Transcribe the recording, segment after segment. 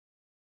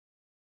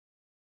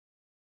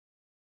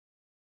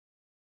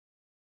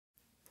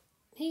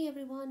Hey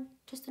everyone,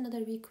 just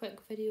another wee quick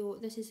video.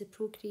 This is the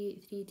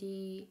Procreate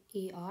 3D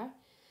AR.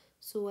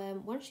 So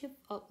once you've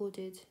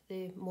uploaded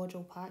the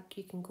module pack,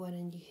 you can go in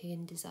and you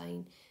can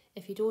design.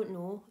 If you don't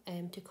know,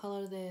 to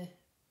colour the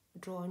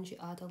drawings, you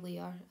add a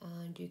layer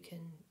and you can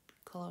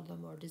colour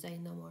them or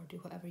design them or do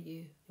whatever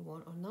you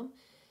want on them.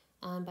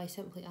 And by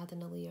simply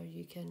adding a layer,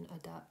 you can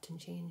adapt and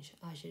change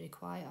as you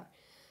require.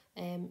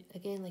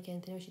 Again, like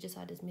anything else, you just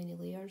add as many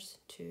layers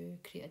to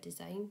create a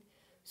design.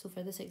 So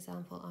for this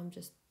example, I'm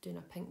just doing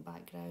a pink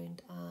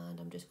background and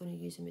I'm just going to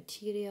use the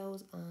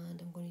materials, and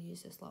I'm going to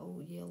use this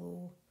little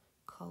yellow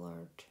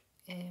coloured,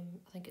 I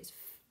think it's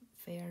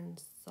fern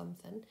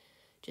something,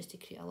 just to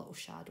create a little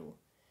shadow.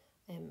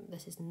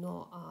 This is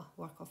not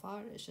a work of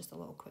art, it's just a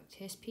little quick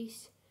test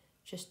piece,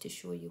 just to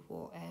show you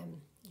what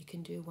you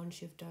can do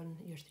once you've done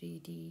your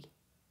 3D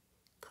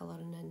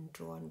colouring and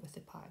drawing with the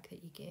pack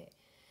that you get.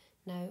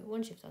 Now,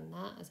 once you've done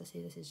that, as I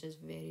say, this is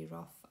just very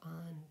rough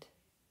and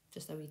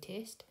just a wee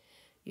test.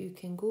 You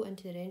can go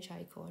into the wrench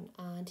icon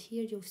and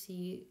here you'll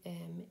see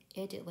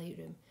Edit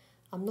Lightroom.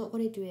 I'm not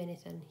going to do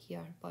anything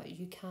here, but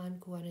you can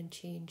go in and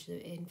change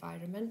the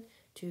environment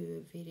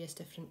to various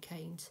different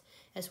kinds.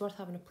 It's worth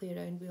having a play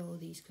around with all of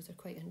these because they're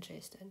quite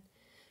interesting.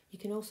 You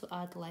can also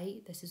add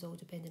light. This is all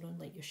depending on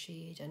like your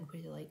shade and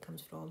where the light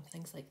comes from,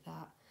 things like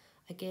that.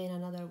 Again,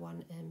 another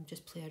one,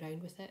 just play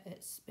around with it.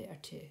 It's better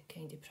to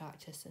kind of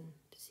practice and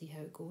to see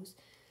how it goes.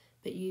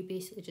 But you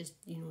basically just,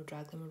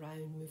 drag them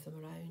around, move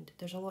them around.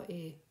 There's a lot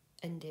of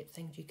in-depth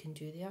things you can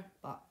do there,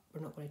 but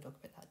we're not going to talk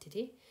about that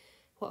today.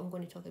 What I'm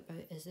going to talk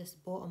about is this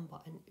bottom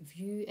button,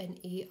 View in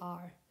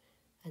AR,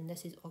 and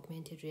this is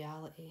Augmented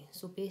Reality.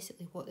 So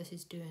basically what this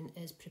is doing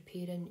is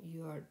preparing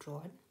your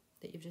drawing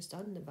that you've just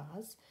done, the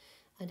vase,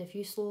 and if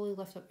you slowly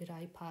lift up your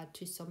iPad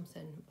to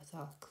something with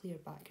a clear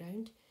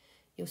background,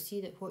 you'll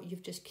see that what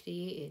you've just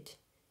created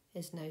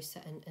is now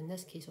sitting, in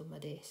this case, on my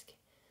desk.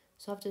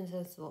 So I've done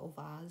this little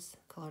vase,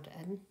 coloured it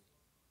in.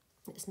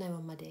 It's now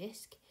on my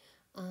desk,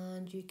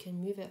 and you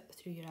can move it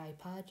through your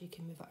iPad, you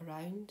can move it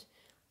around,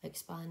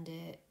 expand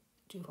it,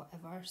 do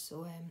whatever.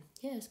 So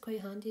yeah, it's quite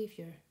handy if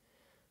you're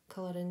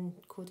colouring,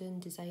 coding,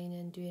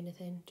 designing, do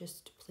anything,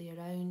 just play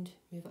around,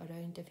 move it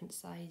around different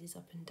sizes,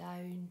 up and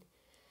down.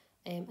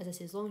 As I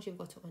say, as long as you've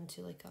got it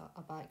onto like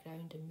a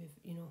background and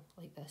move,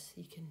 like this,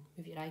 you can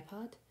move your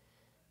iPad,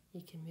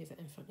 you can move it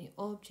in front of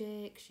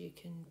objects, you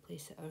can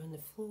place it around the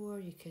floor,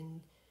 you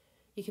can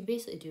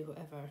basically do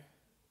whatever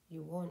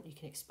you want. You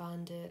can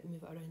expand it,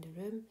 move it around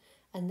the room,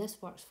 and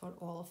this works for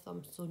all of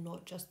them, so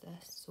not just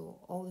this. So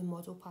all the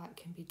model pack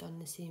can be done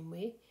the same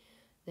way,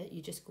 that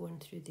you just go in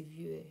through the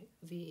View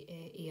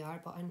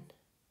AR button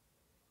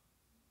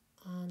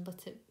and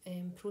let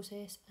it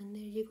process, and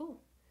there you go.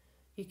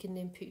 You can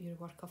then put your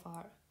work of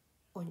art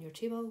on your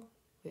table,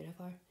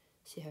 wherever,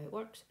 see how it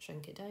works,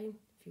 shrink it down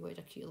if you wanted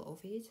a cute little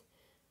vase,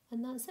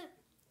 and that's it.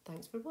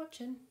 Thanks for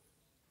watching.